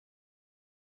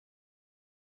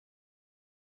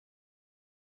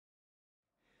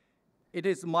It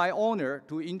is my honor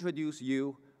to introduce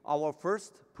you our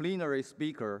first plenary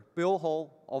speaker, Bill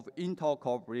Holt of Intel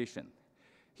Corporation.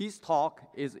 His talk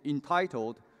is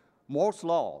entitled Moore's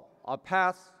Law, A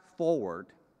Path Forward.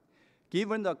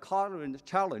 Given the current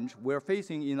challenge we're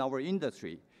facing in our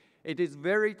industry, it is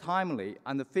very timely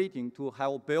and fitting to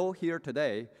have Bill here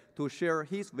today to share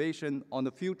his vision on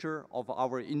the future of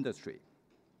our industry.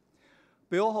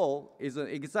 Bill Holt is an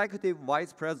Executive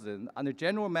Vice President and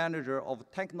General Manager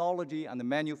of Technology and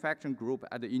Manufacturing Group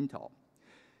at Intel.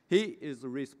 He is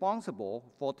responsible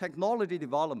for technology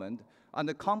development and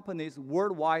the company's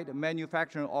worldwide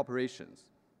manufacturing operations.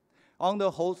 Under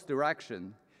Holt's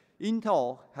direction,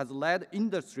 Intel has led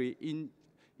industry in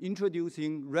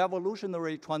introducing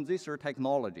revolutionary transistor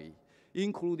technology,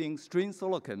 including strain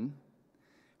silicon,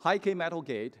 high-K metal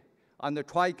gate, and the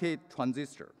tri-K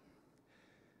transistor.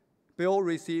 Bill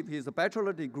received his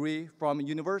bachelor degree from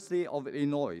University of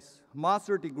Illinois,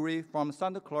 master's degree from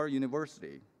Santa Clara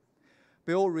University.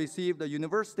 Bill received the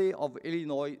University of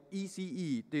Illinois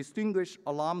ECE Distinguished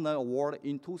Alumni Award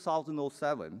in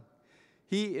 2007.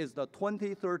 He is the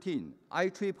 2013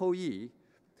 IEEE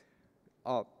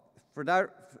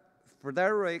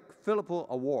Frederick Phillips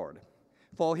Award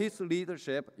for his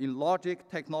leadership in logic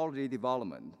technology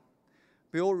development.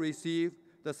 Bill received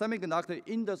the Semiconductor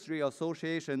Industry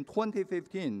Association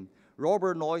 2015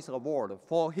 Robert Noyce Award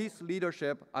for his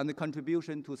leadership and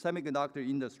contribution to semiconductor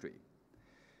industry.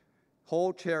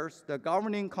 Holt chairs the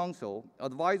Governing Council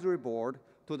Advisory Board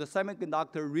to the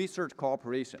Semiconductor Research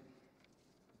Corporation.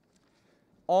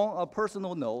 On a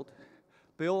personal note,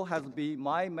 Bill has been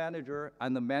my manager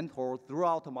and mentor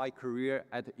throughout my career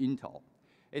at Intel.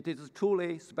 It is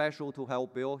truly special to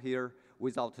have Bill here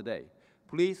with us today.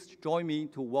 Please join me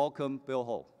to welcome Bill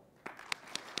Holt.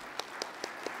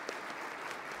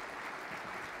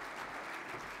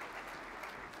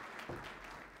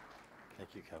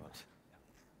 Thank you, Kevin.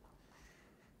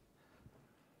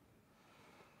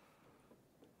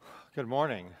 Good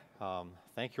morning.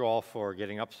 Thank you all for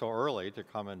getting up so early to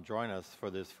come and join us for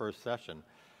this first session,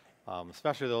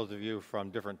 especially those of you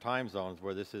from different time zones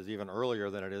where this is even earlier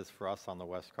than it is for us on the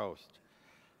West Coast.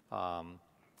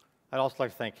 I'd also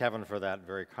like to thank Kevin for that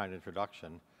very kind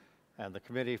introduction and the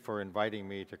committee for inviting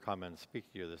me to come and speak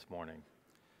to you this morning.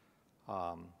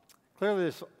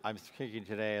 Clearly, I'm speaking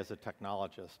today as a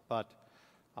technologist, but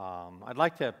I'd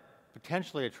like to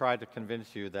potentially try to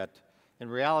convince you that in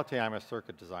reality, I'm a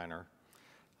circuit designer.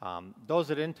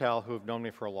 Those at Intel who have known me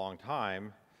for a long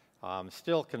time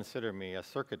still consider me a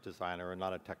circuit designer and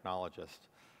not a technologist.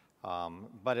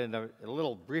 But in a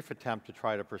little brief attempt to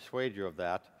try to persuade you of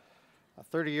that,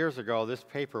 30 years ago, this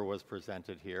paper was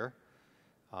presented here.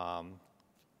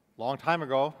 Long time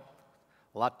ago,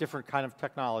 a lot different kind of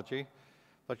technology,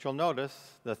 but you'll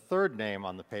notice the third name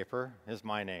on the paper is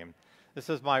my name. This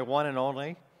is my one and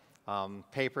only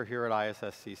paper here at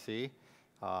ISSCC.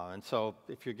 And so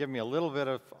if you give me a little bit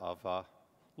of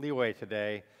leeway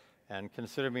today and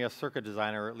consider me a circuit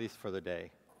designer, at least for the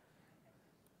day.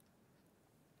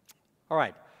 All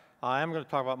right, I'm going to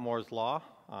talk about Moore's Law,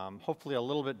 hopefully a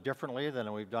little bit differently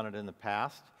than we've done it in the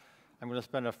past. I'm going to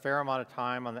spend a fair amount of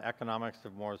time on the economics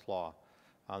of Moore's Law.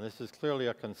 This is clearly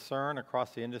a concern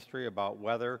across the industry about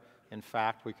whether, in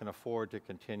fact, we can afford to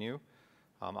continue.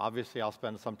 Obviously, I'll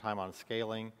spend some time on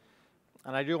scaling.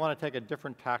 And I do want to take a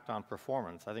different tact on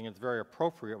performance. I think it's very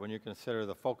appropriate when you consider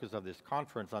the focus of this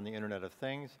conference on the Internet of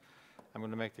Things. I'm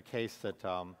going to make the case that,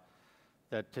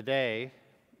 that today,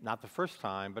 not the first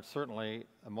time, but certainly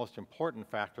the most important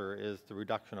factor is the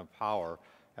reduction of power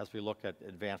as we look at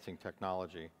advancing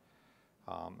technology.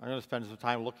 I'm going to spend some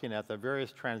time looking at the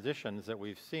various transitions that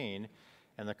we've seen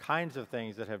and the kinds of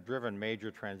things that have driven major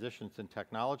transitions in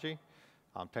technology.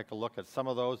 Take a look at some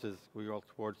of those as we go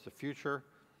towards the future.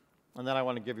 And then I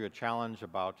want to give you a challenge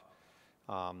about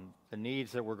the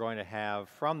needs that we're going to have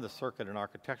from the circuit and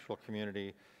architectural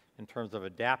community in terms of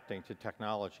adapting to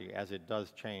technology as it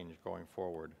does change going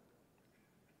forward.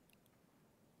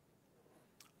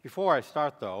 Before I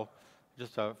start, though,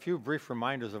 just a few brief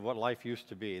reminders of what life used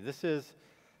to be. This is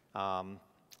an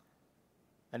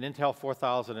Intel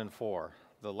 4004.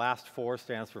 The last 4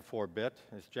 stands for 4-bit.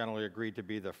 It's generally agreed to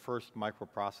be the first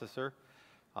microprocessor.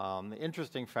 The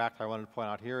interesting fact I wanted to point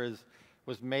out here is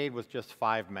was made with just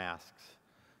 5 masks.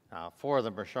 4 of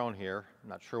them are shown here. I'm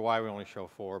not sure why we only show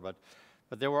 4, but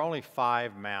there were only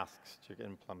 5 masks to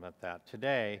implement that.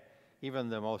 Today, even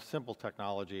the most simple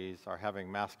technologies are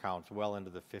having mask counts well into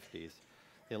the 50s.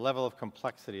 The level of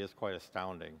complexity is quite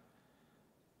astounding.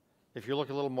 If you look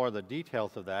a little more at the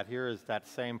details of that, here is that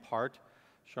same part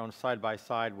shown side by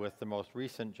side with the most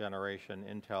recent generation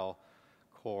Intel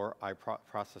Core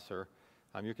processor.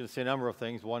 You can see a number of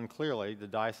things. One, clearly, the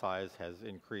die size has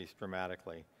increased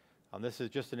dramatically. This is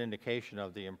just an indication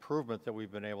of the improvement that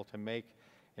we've been able to make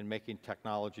in making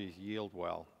technologies yield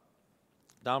well.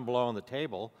 Down below on the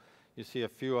table, you see a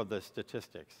few of the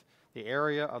statistics. The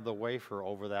area of the wafer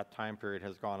over that time period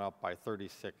has gone up by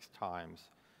 36 times.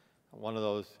 One of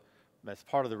those, that's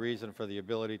part of the reason for the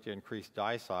ability to increase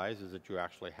die size, is that you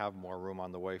actually have more room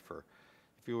on the wafer.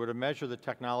 If you were to measure the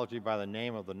technology by the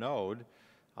name of the node,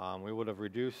 we would have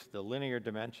reduced the linear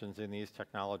dimensions in these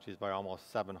technologies by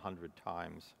almost 700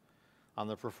 times. On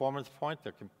the performance point,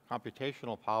 the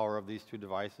computational power of these two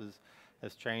devices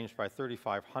has changed by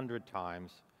 3,500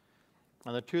 times.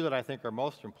 And the two that I think are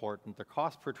most important, the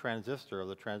cost per transistor of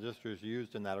the transistors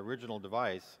used in that original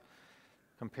device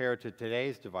compared to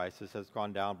today's devices has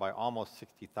gone down by almost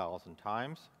 60,000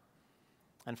 times.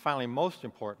 And finally, most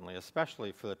importantly,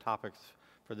 especially for the topics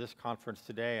for this conference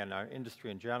today and our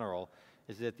industry in general,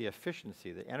 is that the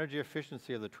efficiency, the energy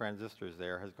efficiency of the transistors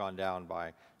there has gone down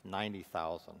by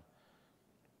 90,000.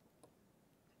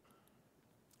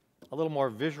 A little more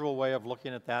visual way of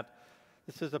looking at that,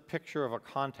 this is a picture of a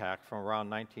contact from around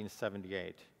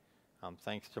 1978.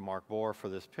 Thanks to Mark Bohr for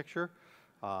this picture.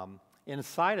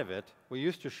 Inside of it, we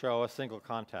used to show a single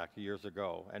contact years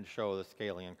ago and show the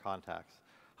scaling in contacts.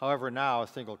 However, now a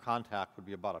single contact would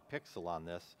be about a pixel on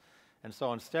this. And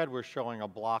so instead, we're showing a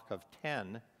block of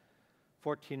 10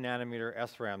 14 nanometer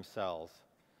SRAM cells.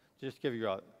 Just to give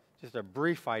you just a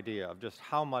brief idea of just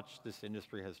how much this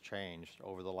industry has changed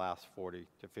over the last 40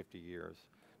 to 50 years.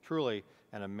 Truly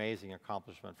an amazing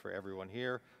accomplishment for everyone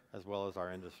here, as well as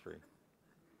our industry.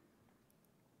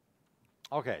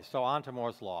 Okay, so on to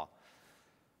Moore's Law.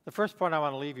 The first point I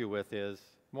want to leave you with is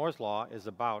Moore's Law is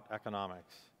about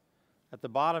economics. At the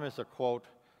bottom is a quote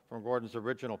from Gordon's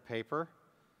original paper.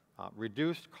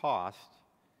 Reduced cost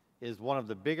is one of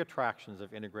the big attractions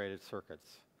of integrated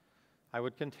circuits. I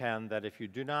would contend that if you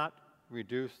do not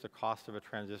reduce the cost of a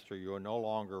transistor, you are no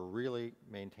longer really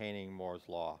maintaining Moore's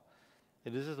Law.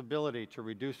 It is his ability to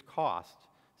reduce cost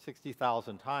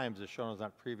 60,000 times, as shown on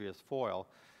that previous foil.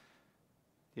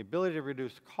 The ability to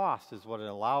reduce cost is what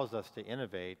allows us to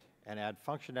innovate and add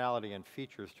functionality and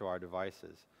features to our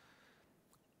devices.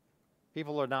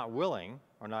 People are not willing,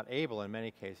 or not able in many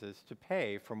cases, to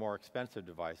pay for more expensive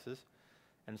devices.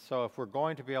 And so if we're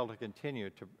going to be able to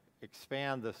continue to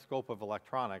expand the scope of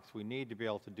electronics, we need to be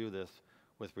able to do this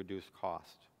with reduced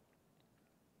cost.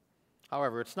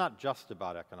 However, it's not just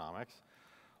about economics.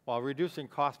 While reducing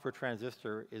cost per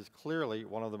transistor is clearly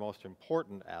one of the most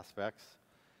important aspects,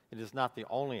 it is not the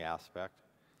only aspect.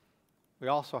 We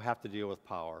also have to deal with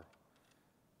power.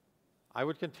 I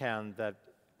would contend that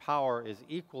power is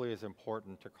equally as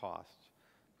important to cost.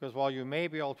 Because while you may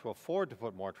be able to afford to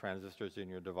put more transistors in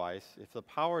your device, if the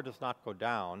power does not go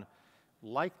down,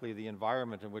 likely the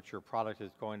environment in which your product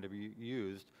is going to be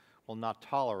used will not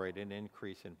tolerate an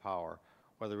increase in power,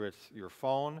 whether it's your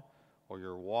phone or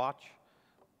your watch,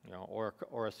 or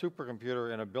a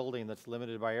supercomputer in a building that's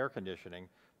limited by air conditioning.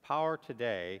 Power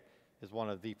today is one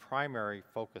of the primary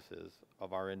focuses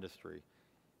of our industry.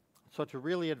 So to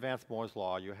really advance Moore's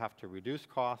Law, you have to reduce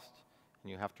cost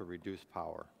and you have to reduce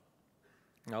power.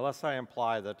 Now, lest I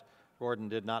imply that Gordon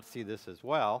did not see this as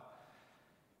well,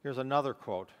 here's another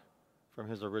quote from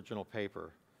his original paper.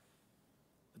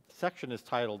 The section is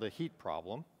titled "The Heat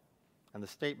Problem," and the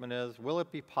statement is, will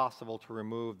it be possible to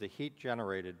remove the heat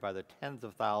generated by the tens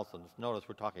of thousands, notice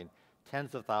we're talking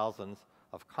tens of thousands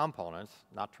of components,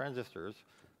 not transistors,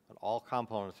 but all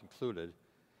components included,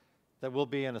 that will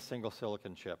be in a single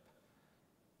silicon chip.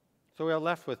 So we are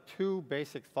left with two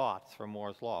basic thoughts from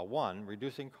Moore's Law. One,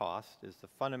 reducing cost is the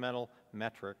fundamental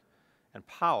metric, and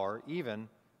power, even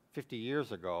 50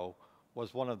 years ago,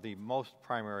 was one of the most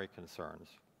primary concerns.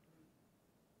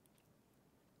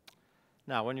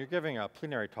 Now, when you're giving a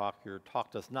plenary talk, your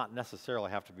talk does not necessarily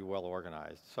have to be well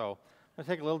organized. So I'm going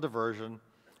to take a little diversion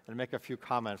and make a few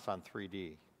comments on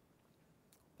 3D.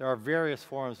 There are various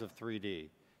forms of 3D.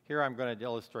 Here I'm going to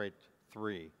illustrate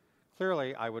three.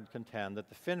 Clearly, I would contend that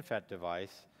the FinFET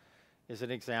device is an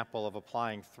example of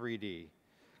applying 3D.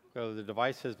 So the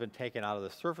device has been taken out of the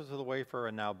surface of the wafer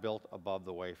and now built above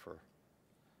the wafer.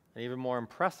 An even more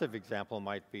impressive example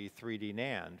might be 3D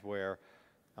NAND, where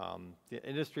the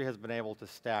industry has been able to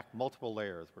stack multiple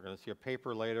layers. We're going to see a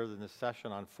paper later in this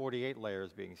session on 48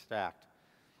 layers being stacked.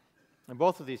 In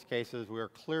both of these cases, we are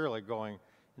clearly going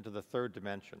into the third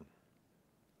dimension.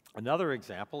 Another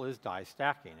example is die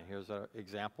stacking. And here's an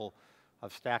example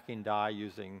of stacking die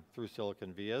using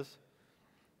through-silicon vias.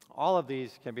 All of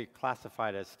these can be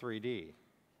classified as 3D.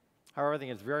 However, I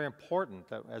think it's very important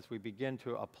that as we begin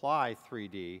to apply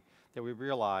 3D, that we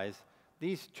realize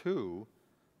these two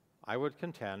I would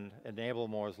contend, enable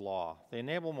Moore's law. They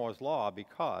enable Moore's law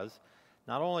because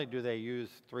not only do they use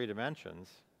 3 dimensions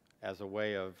as a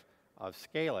way of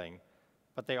scaling,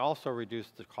 but they also reduce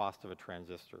the cost of a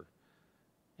transistor.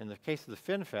 In the case of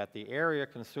the FinFET, the area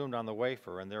consumed on the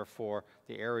wafer, and therefore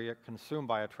the area consumed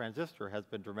by a transistor, has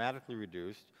been dramatically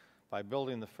reduced by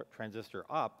building the transistor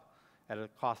up at a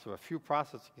cost of a few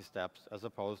processing steps as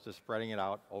opposed to spreading it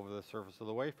out over the surface of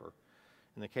the wafer.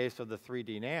 In the case of the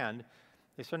 3D NAND,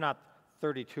 these are not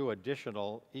 32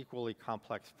 additional equally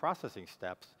complex processing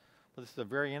steps, but this is a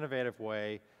very innovative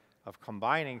way of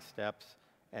combining steps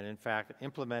and, in fact,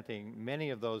 implementing many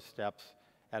of those steps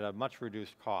at a much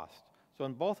reduced cost. So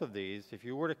in both of these, if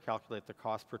you were to calculate the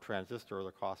cost per transistor or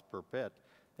the cost per bit,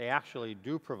 they actually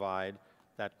do provide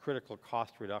that critical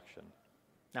cost reduction.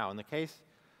 Now, in the case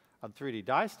of 3D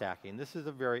die stacking, this is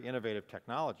a very innovative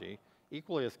technology,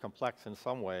 equally as complex in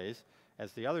some ways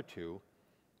as the other two,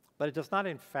 but it does not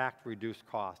in fact reduce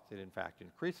cost, it in fact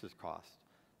increases cost.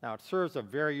 Now, it serves a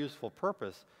very useful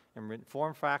purpose in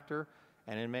form factor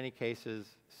and in many cases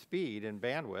speed and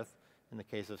bandwidth in the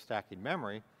case of stacking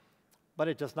memory, but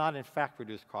it does not in fact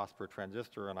reduce cost per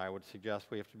transistor, and I would suggest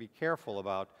we have to be careful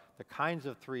about the kinds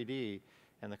of 3D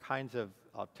and the kinds of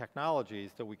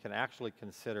technologies that we can actually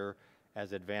consider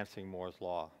as advancing Moore's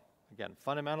law. Again,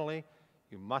 fundamentally,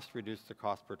 you must reduce the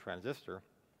cost per transistor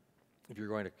if you're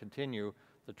going to continue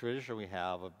the tradition we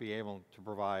have of being able to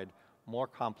provide more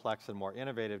complex and more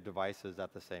innovative devices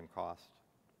at the same cost.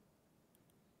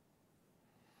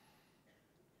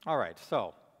 All right,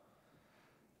 so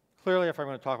clearly if I'm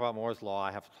going to talk about Moore's law,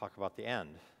 I have to talk about the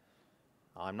end.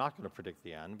 I'm not going to predict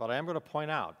the end, but I am going to point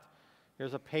out,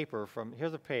 here's a page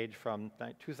from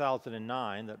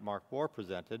 2009 that Mark Bohr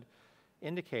presented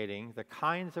indicating the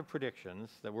kinds of predictions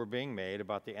that were being made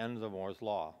about the end of Moore's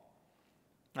law.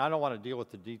 Now, I don't want to deal with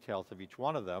the details of each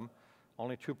one of them,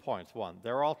 only 2 points. One,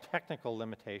 they're all technical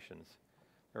limitations.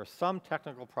 There was some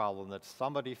technical problem that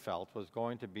somebody felt was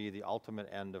going to be the ultimate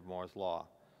end of Moore's law.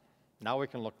 Now we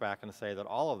can look back and say that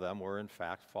all of them were in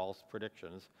fact false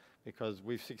predictions because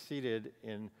we've succeeded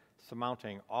in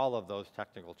surmounting all of those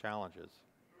technical challenges.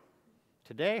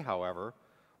 Today, however,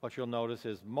 what you'll notice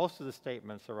is most of the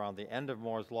statements around the end of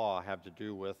Moore's law have to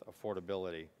do with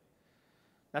affordability.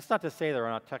 That's not to say there are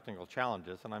not technical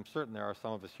challenges, and I'm certain there are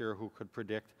some of us here who could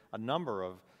predict a number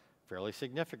of fairly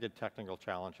significant technical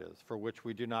challenges for which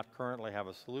we do not currently have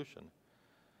a solution.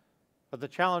 But the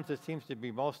challenge that seems to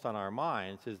be most on our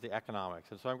minds is the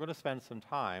economics, and so I'm going to spend some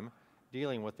time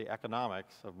dealing with the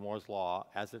economics of Moore's law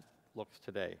as it looks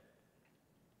today.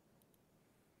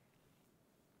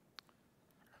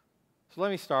 So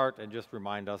let me start and just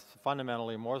remind us,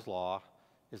 fundamentally, Moore's law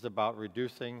is about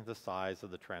reducing the size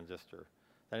of the transistor.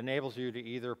 That enables you to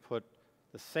either put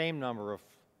the same number of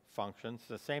functions,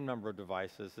 the same number of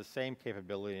devices, the same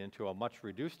capability into a much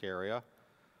reduced area,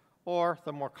 or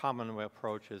the more common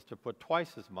approach is to put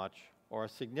twice as much or a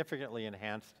significantly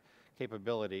enhanced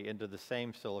capability into the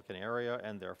same silicon area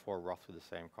and therefore roughly the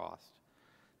same cost.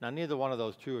 Now, neither one of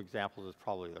those two examples is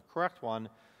probably the correct one.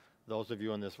 Those of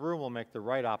you in this room will make the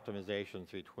right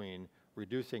optimizations between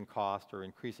reducing cost or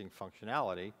increasing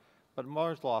functionality, but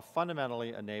Moore's law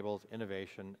fundamentally enables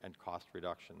innovation and cost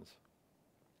reductions.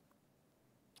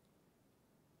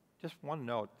 Just one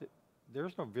note,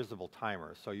 there's no visible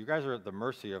timer, so you guys are at the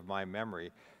mercy of my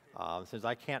memory since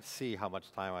I can't see how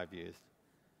much time I've used.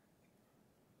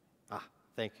 Ah,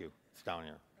 thank you, it's down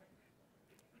here.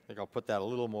 I think I'll put that a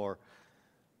little more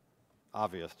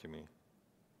obvious to me.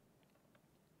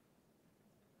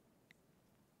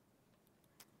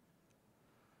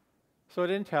 So at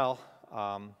Intel,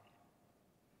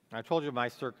 I told you my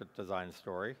circuit design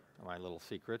story, my little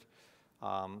secret.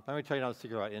 Let me tell you another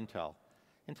secret about Intel.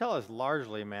 Intel is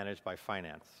largely managed by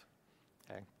finance.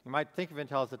 Okay? You might think of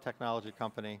Intel as a technology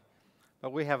company,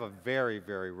 but we have a very,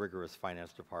 very rigorous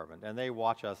finance department, and they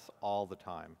watch us all the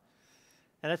time.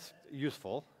 And it's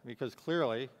useful because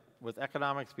clearly, with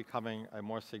economics becoming a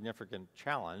more significant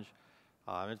challenge,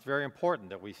 it's very important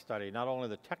that we study not only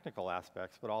the technical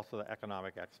aspects, but also the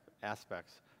economic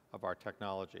aspects of our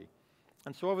technology.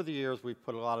 And so over the years, we've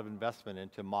put a lot of investment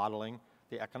into modeling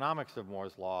the economics of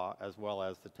Moore's law as well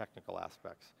as the technical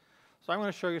aspects. So I'm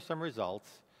going to show you some results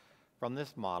from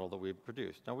this model that we've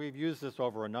produced. Now, we've used this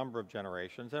over a number of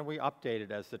generations, and we update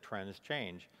it as the trends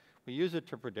change. We use it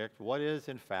to predict what is,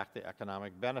 in fact, the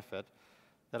economic benefit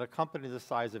that a company the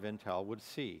size of Intel would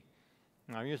see.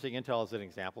 Now, I'm using Intel as an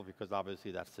example because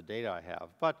obviously that's the data I have.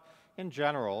 But in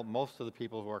general, most of the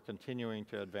people who are continuing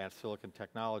to advance silicon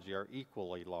technology are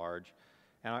equally large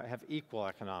and have equal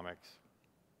economics.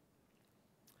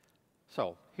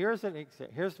 So here's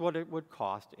what it would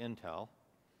cost Intel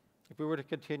if we were to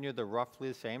continue the roughly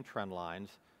the same trend lines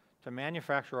to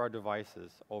manufacture our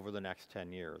devices over the next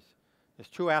 10 years. There's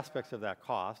two aspects of that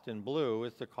cost. In blue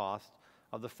is the cost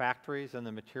of the factories and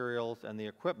the materials and the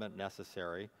equipment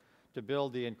necessary to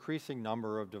build the increasing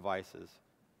number of devices.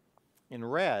 In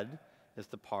red is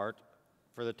the part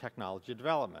for the technology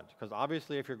development, because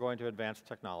obviously if you're going to advance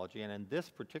technology, and in this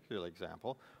particular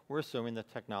example, we're assuming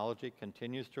that technology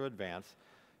continues to advance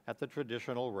at the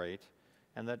traditional rate,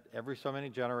 and that every so many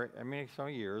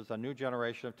years, a new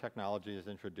generation of technology is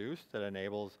introduced that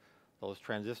enables those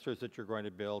transistors that you're going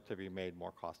to build to be made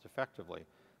more cost effectively.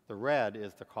 The red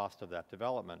is the cost of that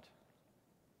development.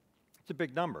 It's a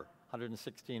big number,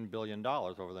 $116 billion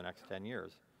over the next 10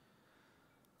 years.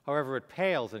 However, it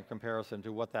pales in comparison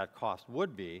to what that cost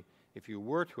would be if you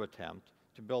were to attempt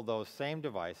to build those same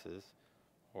devices,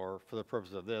 or for the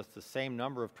purpose of this, the same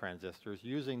number of transistors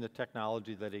using the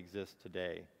technology that exists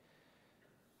today.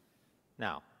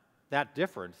 Now, that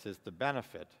difference is the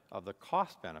benefit of the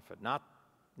cost benefit, not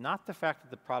the fact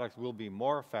that the products will be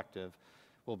more effective,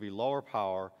 will be lower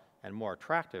power, and more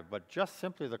attractive, but just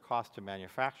simply the cost to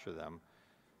manufacture them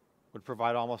would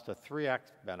provide almost a 3x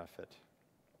benefit.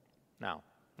 Now,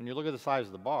 when you look at the size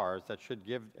of the bars, that should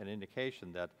give an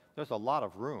indication that there's a lot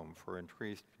of room for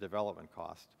increased development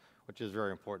cost, which is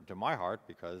very important to my heart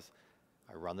because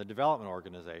I run the development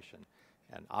organization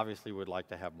and obviously would like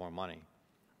to have more money.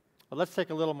 But let's take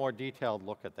a little more detailed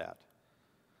look at that.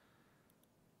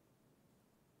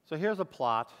 So here's a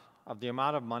plot of the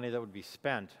amount of money that would be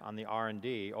spent on the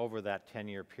R&D over that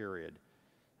 10-year period.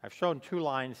 I've shown two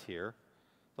lines here.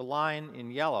 The line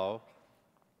in yellow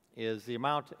is the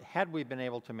amount, had we been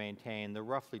able to maintain the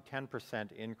roughly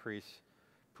 10% increase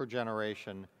per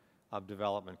generation of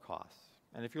development costs.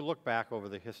 And if you look back over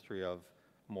the history of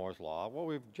Moore's Law, what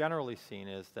we've generally seen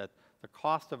is that the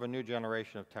cost of a new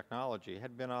generation of technology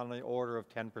had been on the order of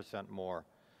 10% more.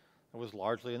 It was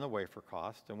largely in the wafer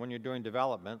cost, and when you're doing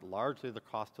development, largely the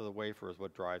cost of the wafer is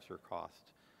what drives your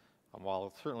cost. And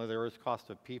while certainly there is cost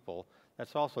of people,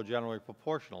 that's also generally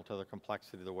proportional to the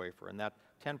complexity of the wafer, and that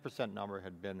 10% number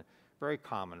had been very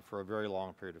common for a very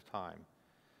long period of time.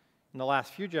 In the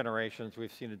last few generations,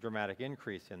 we've seen a dramatic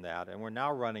increase in that, and we're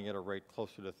now running at a rate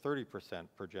closer to 30%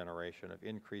 per generation of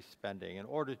increased spending in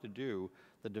order to do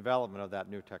the development of that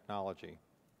new technology.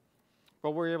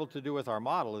 What we're able to do with our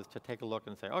model is to take a look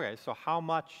and say, okay, so how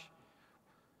much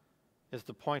is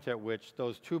the point at which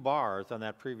those two bars on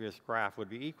that previous graph would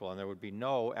be equal and there would be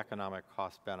no economic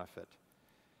cost benefit?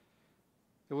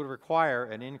 It would require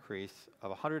an increase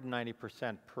of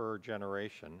 190% per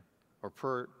generation, or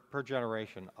per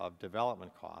generation of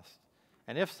development costs.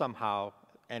 And if somehow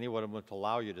anyone would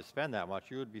allow you to spend that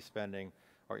much, you would be spending,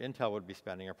 or Intel would be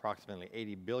spending approximately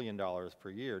 $80 billion per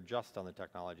year just on the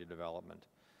technology development.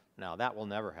 Now, that will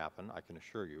never happen, I can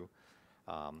assure you.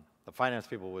 The finance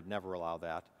people would never allow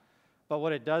that. But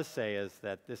what it does say is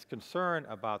that this concern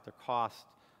about the cost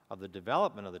of the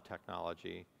development of the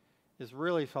technology is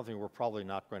really something we're probably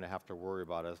not going to have to worry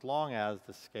about as long as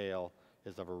the scale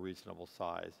is of a reasonable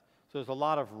size. So there's a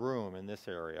lot of room in this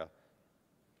area.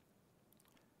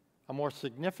 A more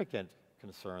significant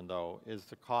concern, though, is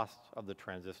the cost of the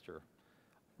transistor.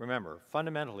 Remember,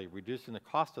 fundamentally, reducing the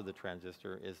cost of the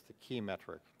transistor is the key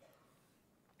metric.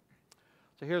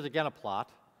 So here's again a plot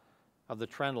of the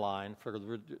trend line for the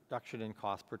reduction in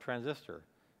cost per transistor.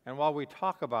 And while we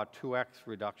talk about 2x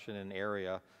reduction in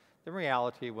area, in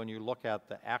reality, when you look at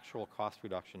the actual cost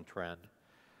reduction trend,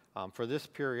 for this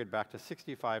period back to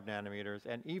 65 nanometers,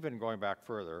 and even going back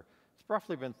further, it's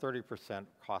roughly been 30%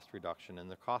 cost reduction in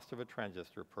the cost of a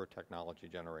transistor per technology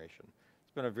generation.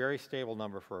 It's been a very stable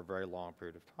number for a very long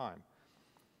period of time.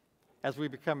 As we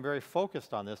become very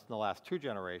focused on this in the last two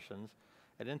generations,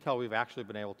 at Intel we've actually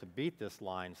been able to beat this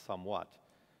line somewhat.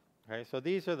 Okay, so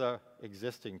these are the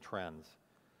existing trends.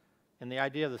 And the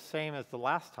idea is the same as the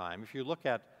last time. If you look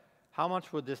at how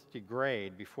much would this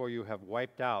degrade before you have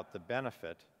wiped out the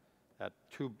benefit, that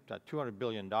 $200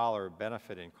 billion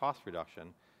benefit in cost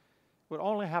reduction, would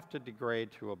only have to degrade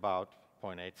to about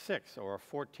 0.86, or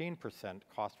a 14%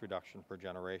 cost reduction per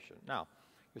generation. Now,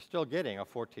 you're still getting a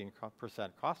 14%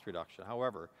 cost reduction.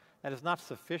 However, that is not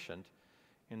sufficient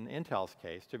in Intel's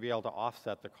case to be able to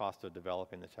offset the cost of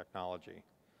developing the technology.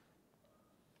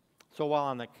 So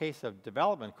while in the case of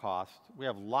development cost, we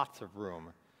have lots of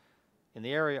room, in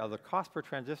the area of the cost per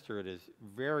transistor, it is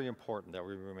very important that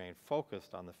we remain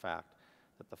focused on the fact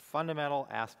that the fundamental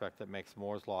aspect that makes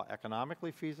Moore's Law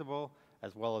economically feasible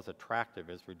as well as attractive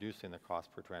is reducing the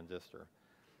cost per transistor.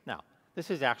 Now,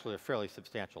 this is actually a fairly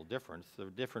substantial difference. The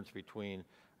difference between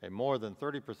a more than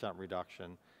 30%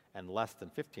 reduction and less than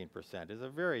 15% is a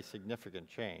very significant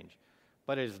change.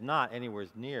 but it is not anywhere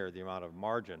near the amount of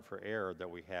margin for error that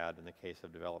we had in the case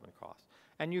of development costs.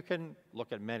 And you can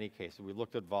look at many cases. We've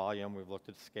looked at volume, we've looked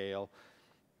at scale.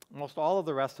 Most all of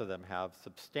the rest of them have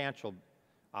substantial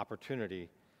opportunity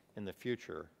in the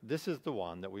future. This is the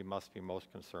one that we must be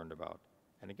most concerned about.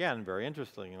 And again, very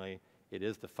interestingly, it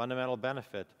is the fundamental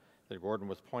benefit that Gordon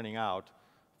was pointing out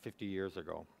 50 years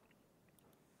ago.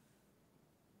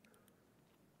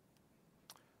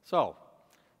 So,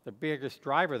 the biggest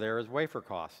driver there is wafer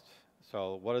cost.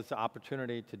 So what is the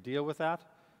opportunity to deal with that?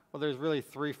 Well, there's really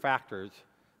three factors.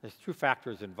 There's two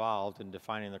factors involved in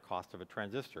defining the cost of a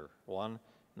transistor. One,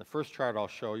 in the first chart I'll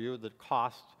show you, the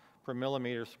cost per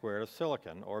millimeter squared of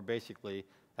silicon, or basically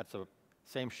that's a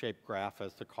same shaped graph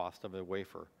as the cost of a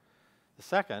wafer. The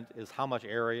second is how much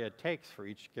area it takes for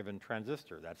each given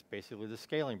transistor. That's basically the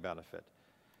scaling benefit.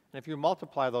 And if you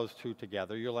multiply those two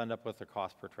together, you'll end up with the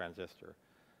cost per transistor.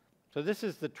 So this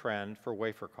is the trend for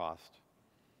wafer cost.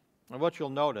 And what you'll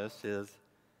notice is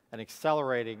an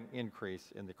accelerating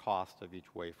increase in the cost of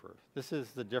each wafer. This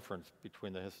is the difference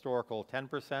between the historical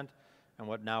 10% and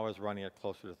what now is running at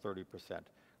closer to 30%.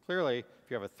 Clearly, if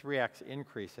you have a 3x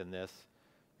increase in this,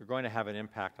 you're going to have an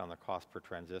impact on the cost per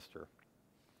transistor.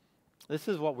 This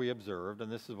is what we observed,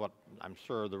 and this is what I'm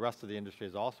sure the rest of the industry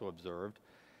has also observed.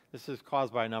 This is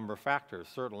caused by a number of factors,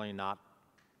 certainly not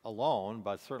alone,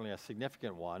 but certainly a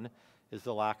significant one, is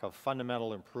the lack of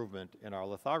fundamental improvement in our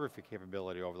lithography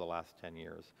capability over the last 10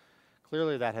 years.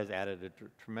 Clearly, that has added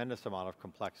a tremendous amount of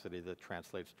complexity that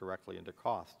translates directly into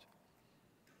cost.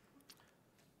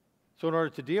 So in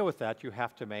order to deal with that, you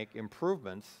have to make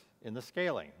improvements in the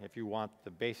scaling. If you want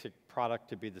the basic product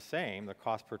to be the same, the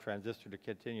cost per transistor to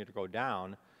continue to go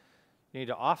down, you need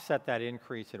to offset that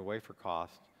increase in wafer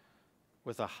cost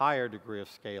with a higher degree of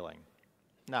scaling.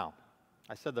 Now,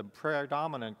 I said the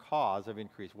predominant cause of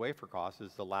increased wafer costs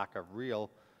is the lack of real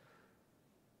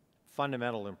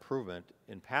fundamental improvement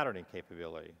in patterning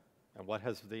capability. And what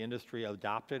has the industry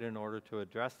adopted in order to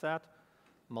address that?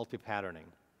 Multi-patterning.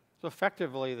 So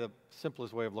effectively, the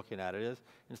simplest way of looking at it is,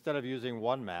 instead of using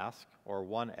one mask or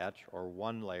one etch or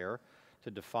one layer to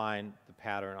define the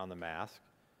pattern on the mask,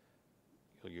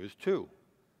 you'll use two.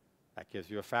 That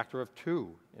gives you a factor of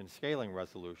 2 in scaling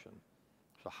resolution.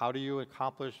 So how do you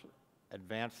accomplish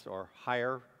advanced or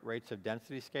higher rates of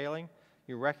density scaling?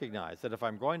 You recognize that if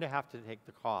I'm going to have to take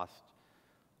the cost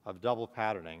of double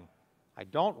patterning, I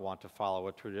don't want to follow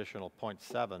a traditional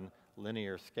 0.7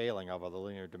 linear scaling of the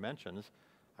linear dimensions.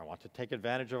 I want to take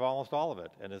advantage of almost all of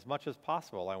it. And as much as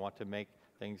possible, I want to make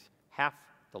things half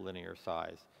the linear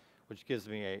size, which gives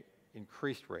me an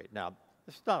increased rate. Now,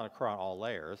 this does not occur on all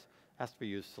layers. It has to be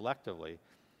used selectively.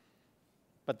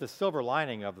 But the silver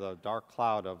lining of the dark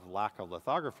cloud of lack of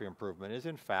lithography improvement is,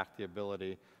 in fact, the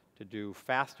ability to do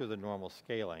faster than normal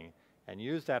scaling and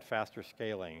use that faster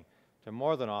scaling to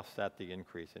more than offset the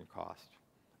increase in cost.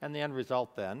 And the end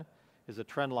result, then, is a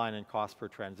trend line in cost per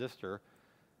transistor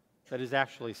that is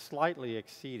actually slightly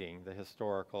exceeding the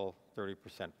historical 30%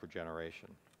 per generation.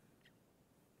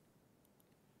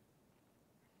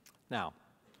 Now,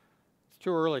 it's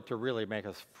too early to really make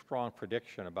a strong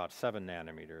prediction about 7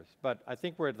 nanometers, but I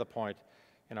think we're at the point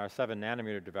in our 7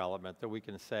 nanometer development that we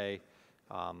can say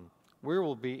we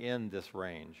will be in this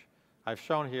range. I've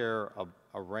shown here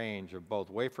a range of both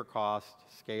wafer cost,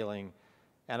 scaling,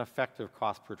 and effective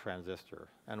cost per transistor.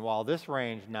 And while this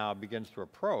range now begins to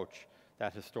approach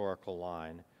that historical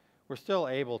line, we're still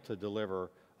able to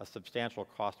deliver a substantial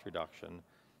cost reduction.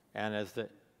 And as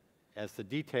the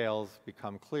details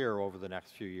become clear over the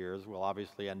next few years, we'll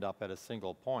obviously end up at a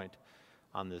single point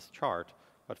on this chart.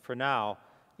 But for now,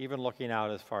 even looking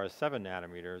out as far as 7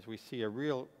 nanometers, we see a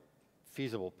real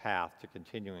feasible path to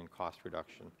continuing cost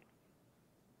reduction.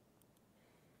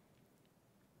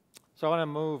 So I want to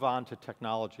move on to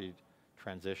technology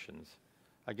transitions.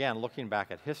 Again, looking back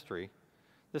at history,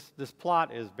 this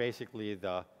plot is basically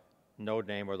the node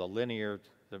name or the linear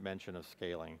dimension of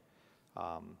scaling.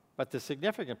 But the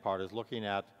significant part is looking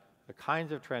at the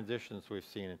kinds of transitions we've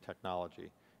seen in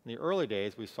technology. In the early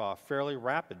days, we saw a fairly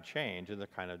rapid change in the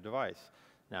kind of device.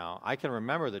 Now, I can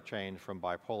remember the change from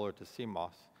bipolar to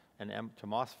CMOS and to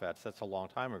MOSFETs. That's a long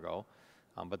time ago.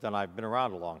 But then I've been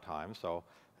around a long time, so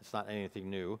it's not anything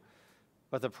new.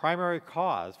 But the primary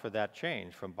cause for that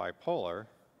change from bipolar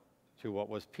to what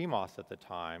was PMOS at the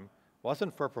time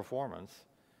wasn't for performance,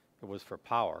 it was for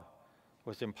power. It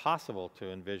was impossible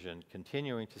to envision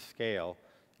continuing to scale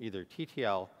either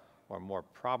TTL or more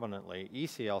prominently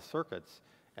ECL circuits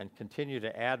and continue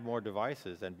to add more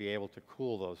devices and be able to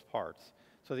cool those parts.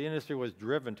 So the industry was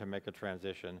driven to make a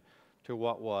transition to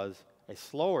what was a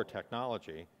slower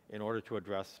technology in order to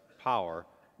address power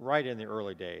right in the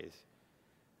early days.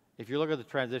 If you look at the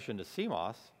transition to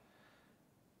CMOS,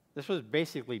 this was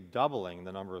basically doubling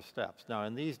the number of steps. Now,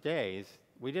 in these days,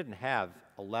 we didn't have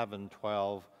 11,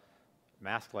 12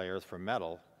 mask layers for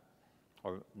metal,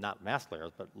 or not mask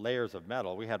layers, but layers of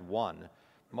metal. We had one.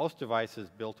 Most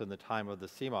devices built in the time of the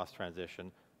CMOS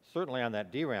transition, certainly on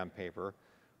that DRAM paper,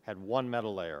 had one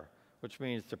metal layer, which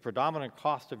means the predominant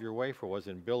cost of your wafer was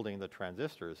in building the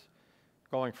transistors.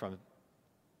 Going from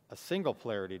a single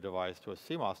polarity device to a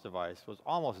CMOS device was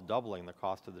almost doubling the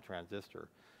cost of the transistor.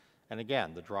 And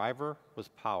again, the driver was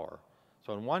power.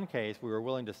 So in one case, we were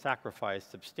willing to sacrifice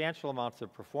substantial amounts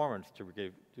of performance to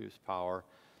reduce power.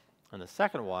 In the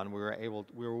second one, we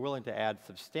were willing to add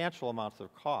substantial amounts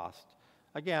of cost,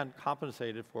 again,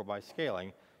 compensated for by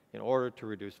scaling, in order to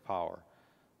reduce power.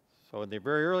 So in the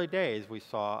very early days, we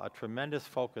saw a tremendous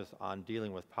focus on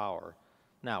dealing with power.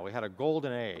 Now, we had a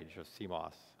golden age of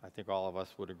CMOS, I think all of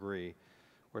us would agree,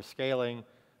 where scaling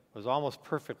was almost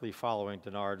perfectly following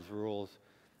Dennard's rules,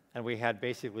 and we had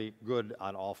basically good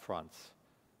on all fronts.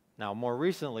 Now, more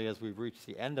recently, as we've reached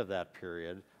the end of that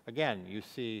period, again, you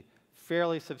see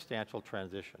fairly substantial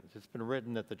transitions. It's been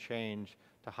written that the change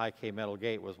to high-K metal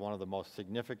gate was one of the most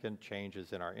significant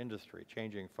changes in our industry,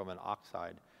 changing from an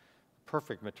oxide,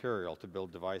 perfect material to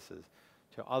build devices,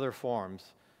 to other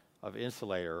forms of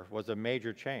insulator was a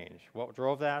major change. What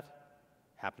drove that?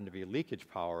 Happened to be leakage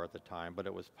power at the time, but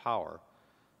it was power.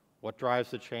 What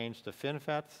drives the change to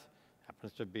FinFETs?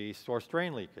 Happens to be source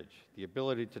drain leakage, the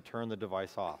ability to turn the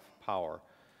device off, power.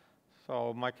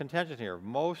 So my contention here,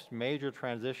 most major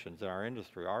transitions in our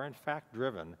industry are in fact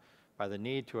driven by the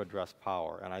need to address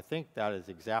power, and I think that is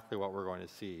exactly what we're going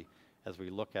to see as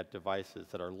we look at devices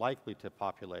that are likely to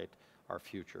populate our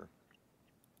future.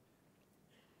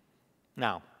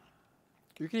 Now,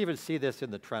 you can even see this in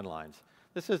the trend lines.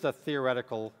 This is a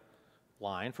theoretical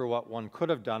line for what one could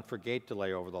have done for gate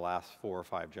delay over the last 4 or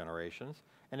 5 generations.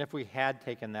 And if we had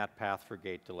taken that path for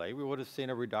gate delay, we would have seen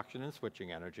a reduction in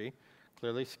switching energy.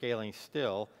 Clearly, scaling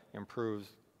still improves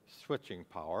switching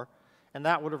power, and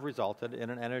that would have resulted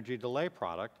in an energy delay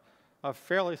product of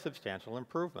fairly substantial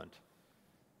improvement.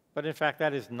 But in fact,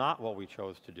 that is not what we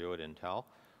chose to do at Intel.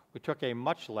 We took a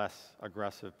much less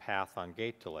aggressive path on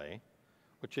gate delay,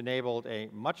 which enabled a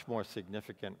much more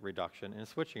significant reduction in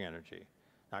switching energy.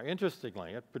 Now,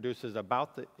 interestingly, it produces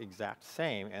about the exact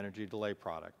same energy delay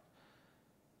product.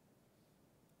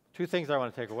 2 things I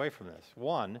want to take away from this.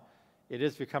 One, it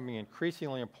is becoming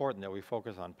increasingly important that we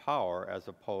focus on power as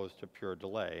opposed to pure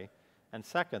delay. And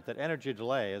second, that energy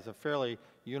delay is a fairly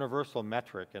universal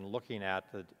metric in looking at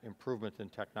the improvement in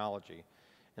technology.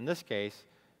 In this case,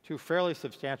 2 fairly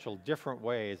substantial different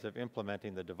ways of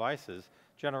implementing the devices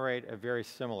generate a very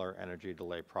similar energy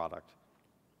delay product.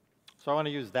 So I want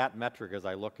to use that metric as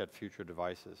I look at future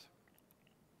devices.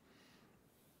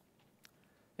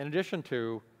 In addition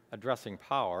to addressing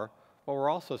power, what we're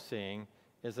also seeing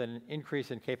is an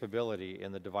increase in capability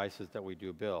in the devices that we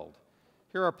do build.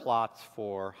 Here are plots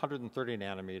for 130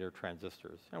 nanometer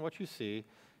transistors, and what you see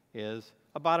is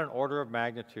about an order of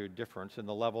magnitude difference in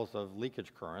the levels of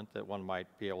leakage current that one might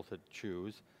be able to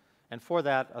choose, and for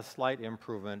that, a slight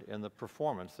improvement in the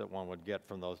performance that one would get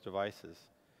from those devices.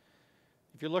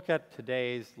 If you look at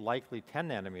today's likely 10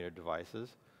 nanometer devices,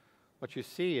 what you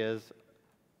see is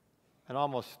an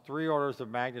almost 3 orders of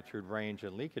magnitude range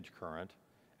in leakage current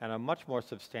and a much more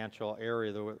substantial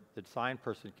area that the design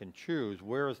person can choose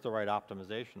where is the right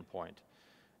optimization point.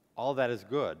 All that is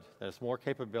good. There's more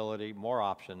capability, more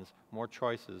options, more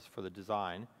choices for the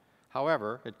design.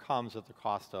 However, it comes at the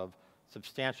cost of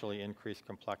substantially increased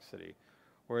complexity.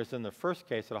 Whereas in the first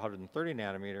case at 130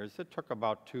 nanometers, it took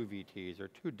about 2 VTs, or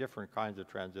 2 different kinds of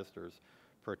transistors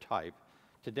per type.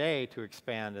 Today, to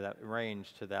expand that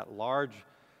range to that large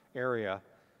area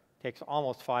takes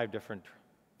almost 5 different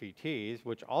VTs,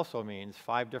 which also means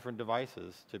 5 different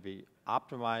devices to be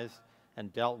optimized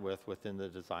and dealt with within the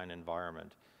design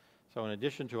environment. So in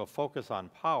addition to a focus on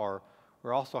power,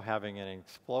 we're also having an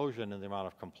explosion in the amount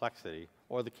of complexity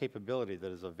or the capability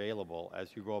that is available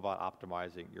as you go about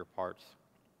optimizing your parts.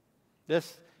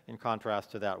 This, in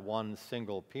contrast to that one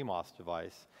single PMOS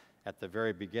device at the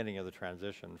very beginning of the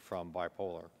transition from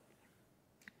bipolar.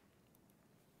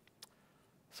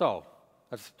 So,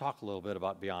 let's talk a little bit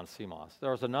about beyond CMOS.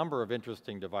 There's a number of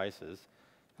interesting devices,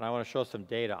 and I want to show some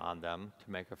data on them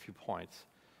to make a few points.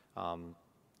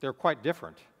 They're quite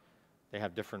different. They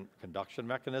have different conduction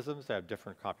mechanisms. They have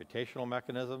different computational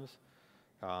mechanisms.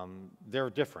 They're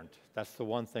different. That's the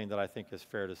one thing that I think is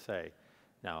fair to say.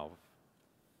 Now,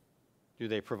 do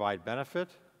they provide benefit?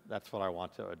 That's what I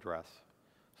want to address.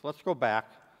 So let's go back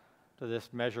to this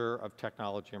measure of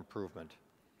technology improvement.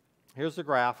 Here's the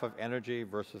graph of energy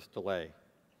versus delay.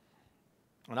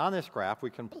 And on this graph, we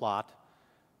can plot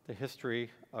the history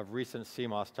of recent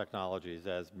CMOS technologies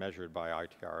as measured by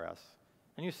ITRS.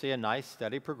 And you see a nice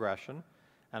steady progression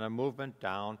and a movement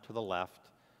down to the left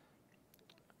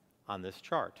on this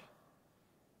chart.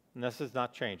 And this is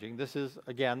not changing. This is,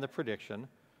 again, the prediction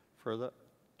for the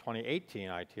 2018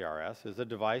 ITRS is a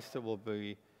device that will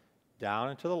be down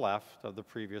and to the left of the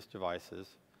previous devices.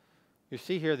 You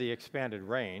see here the expanded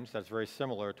range. That's very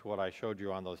similar to what I showed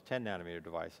you on those 10 nanometer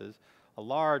devices. A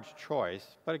large choice,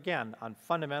 but again, on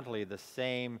fundamentally the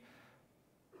same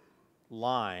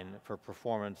line for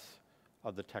performance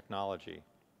of the technology.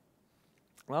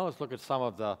 Well, let's look at some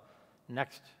of the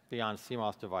next beyond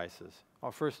CMOS devices.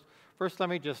 Well, first let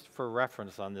me just, for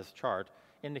reference on this chart,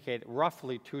 indicate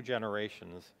roughly 2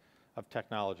 generations of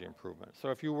technology improvement. So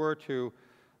if you were to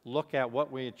look at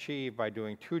what we achieved by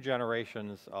doing 2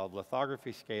 generations of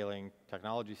lithography scaling,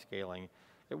 technology scaling,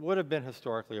 it would have been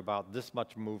historically about this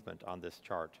much movement on this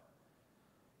chart.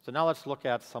 So now let's look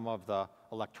at some of the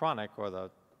electronic, or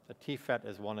the TFET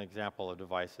is one example of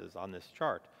devices on this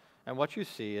chart. And what you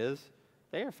see is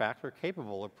they, in fact, are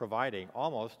capable of providing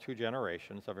almost 2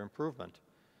 generations of improvement.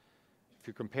 If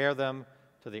you compare them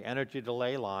to the energy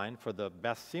delay line for the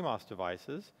best CMOS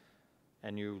devices,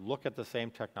 and you look at the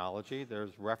same technology,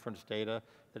 there's reference data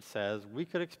that says we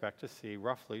could expect to see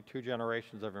roughly 2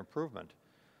 generations of improvement.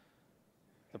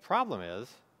 The problem is,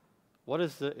 what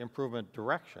is the improvement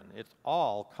direction? It's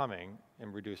all coming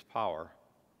in reduced power.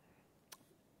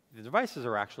 The devices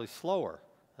are actually slower.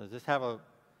 Does this have a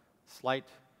slight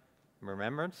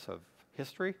remembrance of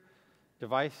history?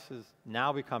 Device is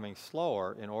now becoming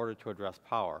slower in order to address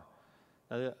power.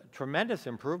 Now, the tremendous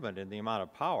improvement in the amount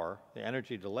of power, the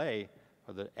energy delay,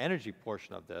 or the energy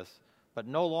portion of this, but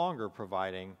no longer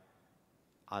providing,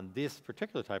 on this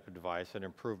particular type of device, an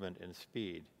improvement in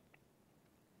speed.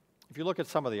 If you look at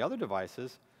some of the other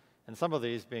devices, and some of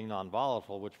these being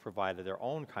non-volatile, which provided their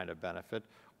own kind of benefit,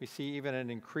 we see even an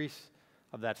increase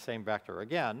of that same vector.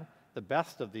 Again, the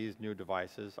best of these new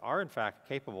devices are in fact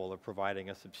capable of providing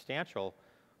a substantial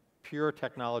pure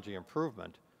technology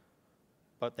improvement,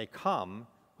 but they come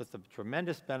with a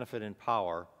tremendous benefit in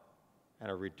power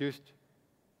and a reduced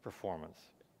performance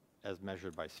as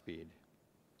measured by speed.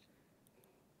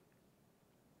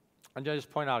 And I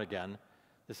just point out again,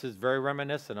 this is very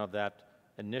reminiscent of that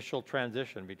initial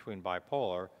transition between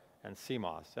bipolar and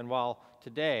CMOS. And while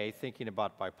today, thinking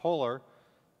about bipolar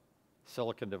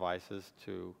silicon devices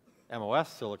to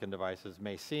MOS silicon devices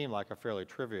may seem like a fairly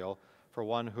trivial, for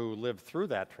one who lived through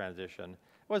that transition,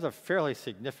 it was a fairly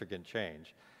significant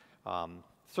change.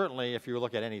 Certainly, if you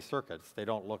look at any circuits, they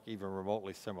don't look even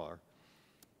remotely similar.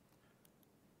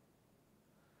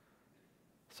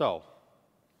 So,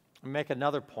 make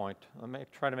another point. Let me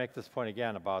try to make this point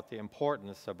again about the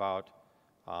importance about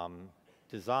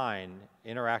design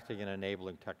interacting and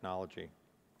enabling technology.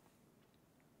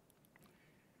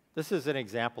 This is an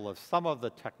example of some of the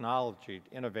technology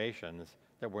innovations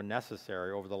that were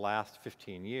necessary over the last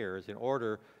 15 years in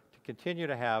order to continue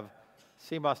to have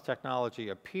CMOS technology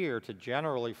appear to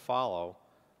generally follow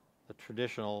the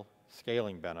traditional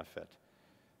scaling benefit.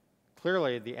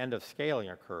 Clearly, the end of scaling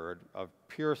occurred, of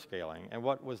pure scaling, and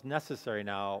what was necessary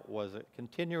now was a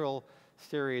continual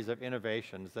series of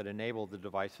innovations that enabled the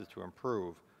devices to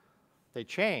improve. They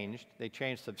changed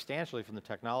substantially from the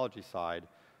technology side.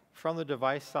 From the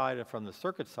device side and from the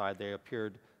circuit side, they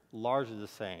appeared largely the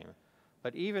same.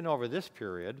 But even over this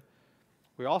period,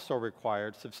 we also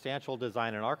required substantial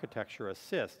design and architecture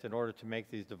assist in order to make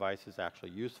these devices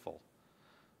actually useful.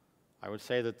 I would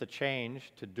say that the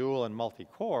change to dual and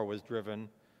multi-core was driven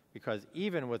because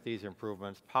even with these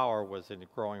improvements, power was a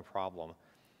growing problem.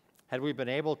 Had we been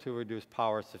able to reduce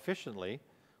power sufficiently,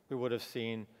 we would have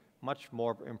seen much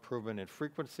more improvement in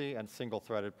frequency and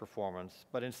single-threaded performance,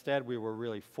 but instead we were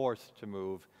really forced to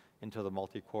move into the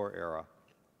multi-core era.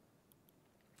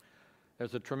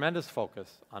 There's a tremendous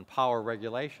focus on power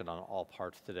regulation on all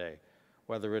parts today,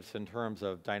 whether it's in terms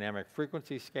of dynamic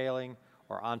frequency scaling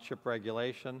or on-chip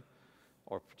regulation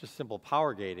or just simple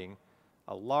power gating.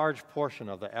 A large portion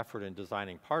of the effort in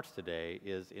designing parts today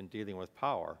is in dealing with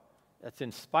power. That's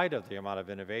in spite of the amount of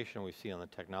innovation we see on the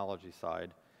technology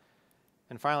side.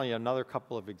 And finally, another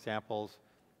couple of examples.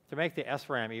 To make the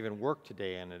SRAM even work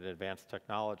today in an advanced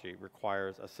technology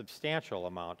requires a substantial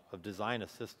amount of design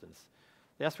assistance.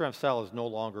 The SRAM cell is no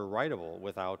longer writable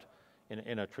without,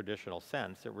 in a traditional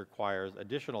sense. It requires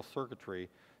additional circuitry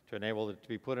to enable it to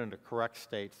be put into correct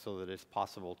state so that it's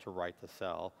possible to write the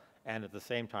cell and at the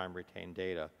same time retain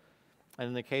data. And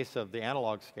in the case of the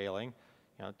analog scaling,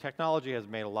 technology has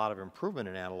made a lot of improvement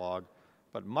in analog,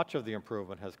 but much of the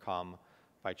improvement has come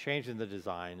by changing the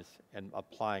designs and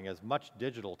applying as much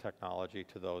digital technology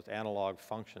to those analog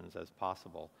functions as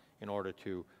possible in order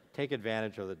to take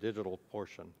advantage of the digital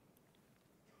portion.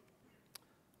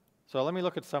 So let me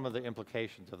look at some of the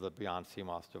implications of the beyond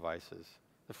CMOS devices.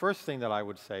 The first thing that I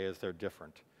would say is they're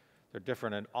different. They're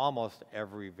different in almost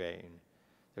every vein.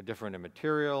 They're different in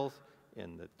materials,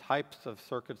 in the types of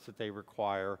circuits that they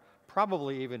require,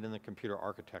 probably even in the computer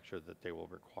architecture that they will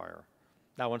require.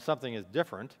 Now, when something is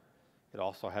different, it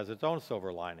also has its own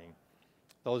silver lining.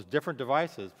 Those different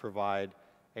devices provide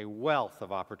a wealth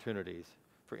of opportunities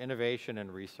for innovation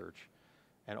and research.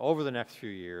 And over the next few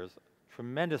years,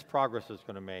 tremendous progress is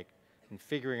going to make in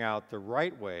figuring out the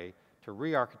right way to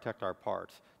re-architect our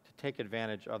parts, to take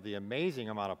advantage of the amazing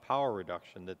amount of power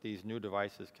reduction that these new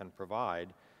devices can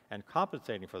provide, and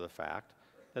compensating for the fact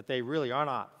that they really are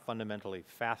not fundamentally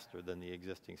faster than the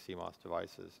existing CMOS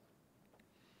devices.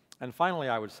 And finally,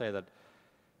 I would say that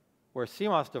where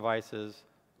CMOS devices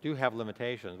do have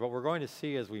limitations, what we're going to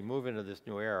see as we move into this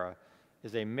new era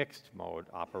is a mixed mode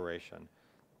operation.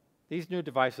 These new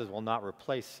devices will not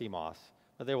replace CMOS,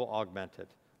 but they will augment it,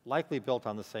 likely built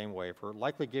on the same wafer,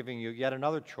 likely giving you yet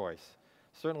another choice,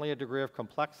 certainly a degree of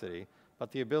complexity,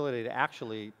 but the ability to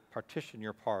actually partition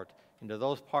your part into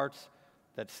those parts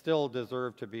that still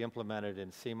deserve to be implemented in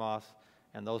CMOS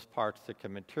and those parts that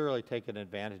can materially take an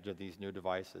advantage of these new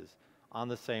devices on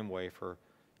the same wafer,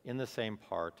 in the same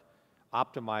part,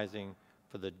 optimizing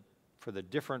for the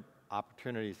different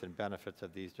opportunities and benefits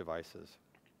of these devices.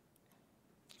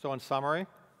 So in summary,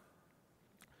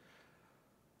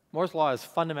 Moore's law is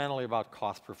fundamentally about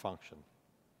cost per function.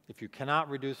 If you cannot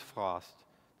reduce cost,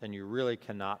 then you really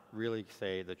cannot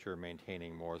say that you're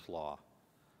maintaining Moore's law.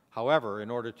 However,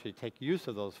 in order to take use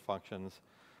of those functions,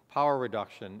 power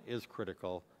reduction is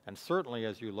critical, and certainly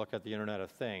as you look at the Internet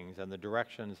of Things and the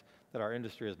directions that our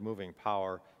industry is moving,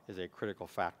 power is a critical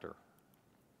factor.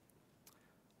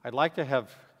 I'd like to have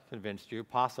convinced you,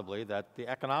 possibly, that the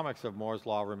economics of Moore's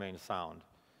law remain sound.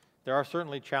 There are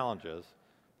certainly challenges,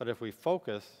 but if we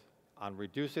focus on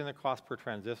reducing the cost per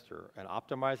transistor and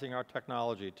optimizing our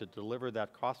technology to deliver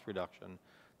that cost reduction,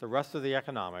 the rest of the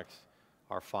economics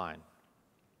are fine.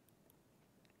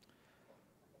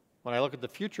 When I look at the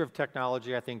future of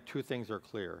technology, I think two things are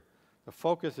clear. The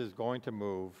focus is going to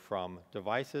move from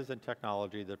devices and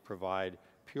technology that provide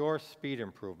pure speed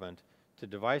improvement to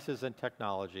devices and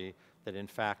technology that in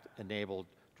fact enable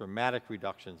dramatic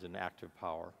reductions in active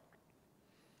power.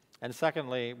 And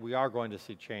secondly, we are going to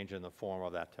see change in the form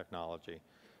of that technology.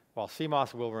 While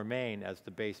CMOS will remain as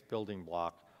the base building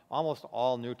block, almost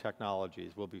all new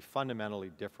technologies will be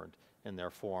fundamentally different in their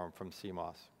form from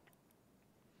CMOS.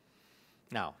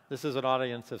 Now, this is an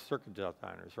audience of circuit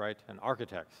designers, right, and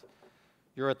architects.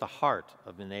 You're at the heart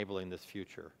of enabling this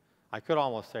future. I could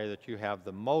almost say that you have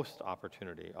the most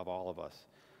opportunity of all of us.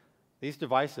 These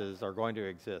devices are going to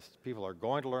exist. People are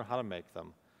going to learn how to make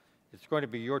them. It's going to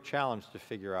be your challenge to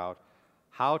figure out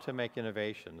how to make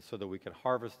innovations so that we can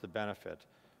harvest the benefit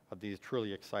of these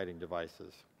truly exciting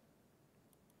devices.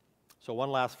 So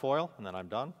one last foil, and then I'm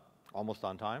done, almost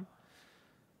on time.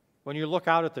 When you look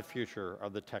out at the future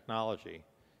of the technology,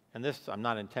 and this, I'm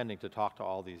not intending to talk to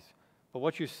all these, but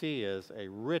what you see is a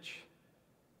rich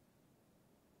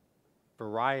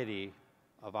variety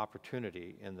of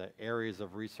opportunity in the areas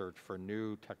of research for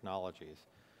new technologies.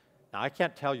 Now, I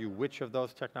can't tell you which of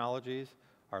those technologies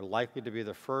are likely to be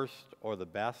the first or the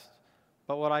best,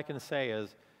 but what I can say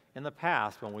is, in the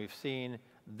past, when we've seen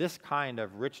this kind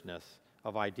of richness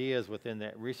of ideas within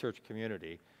the research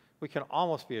community, we can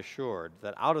almost be assured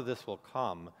that out of this will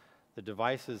come the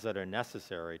devices that are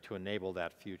necessary to enable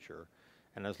that future.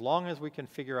 And as long as we can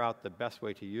figure out the best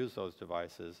way to use those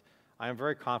devices, I am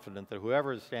very confident that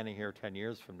whoever is standing here 10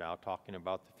 years from now talking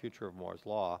about the future of Moore's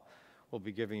law will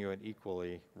be giving you an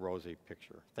equally rosy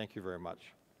picture. Thank you very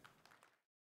much.